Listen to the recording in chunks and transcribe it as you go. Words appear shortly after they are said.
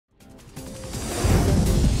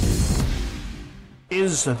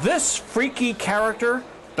Is this freaky character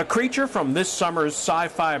the creature from this summer's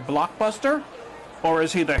sci-fi blockbuster? Or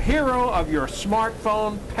is he the hero of your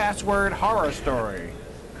smartphone password horror story?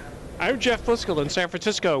 I'm Jeff Fliskel in San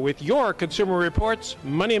Francisco with your Consumer Reports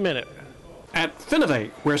Money Minute. At Finovate,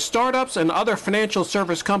 where startups and other financial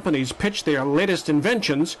service companies pitch their latest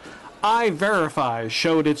inventions, EyeVerify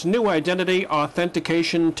showed its new identity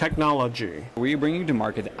authentication technology. We're bringing to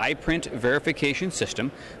market the iPrint verification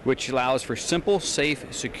system, which allows for simple, safe,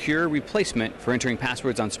 secure replacement for entering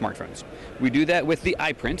passwords on smartphones. We do that with the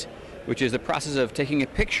iPrint, which is the process of taking a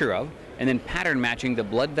picture of and then pattern matching the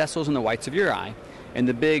blood vessels in the whites of your eye. And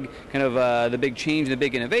the big change, the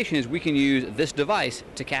big innovation is we can use this device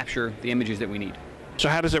to capture the images that we need. So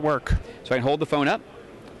how does it work? So I can hold the phone up,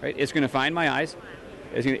 right? It's going to find my eyes.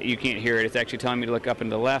 You can't hear it. It's actually telling me to look up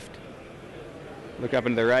into the left, look up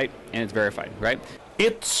into the right, and it's verified, right?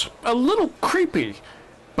 It's a little creepy,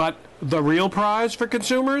 but the real prize for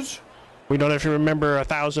consumers? We don't have to remember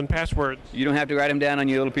 1,000 passwords. You don't have to write them down on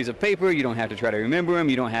your little piece of paper. You don't have to try to remember them.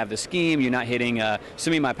 You don't have the scheme. You're not hitting,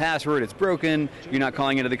 send me my password, it's broken. You're not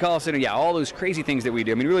calling into the call center. Yeah, all those crazy things that we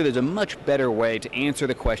do. I mean, really, there's a much better way to answer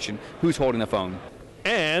the question, who's holding the phone?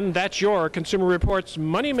 And that's your Consumer Reports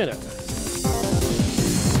Money Minute.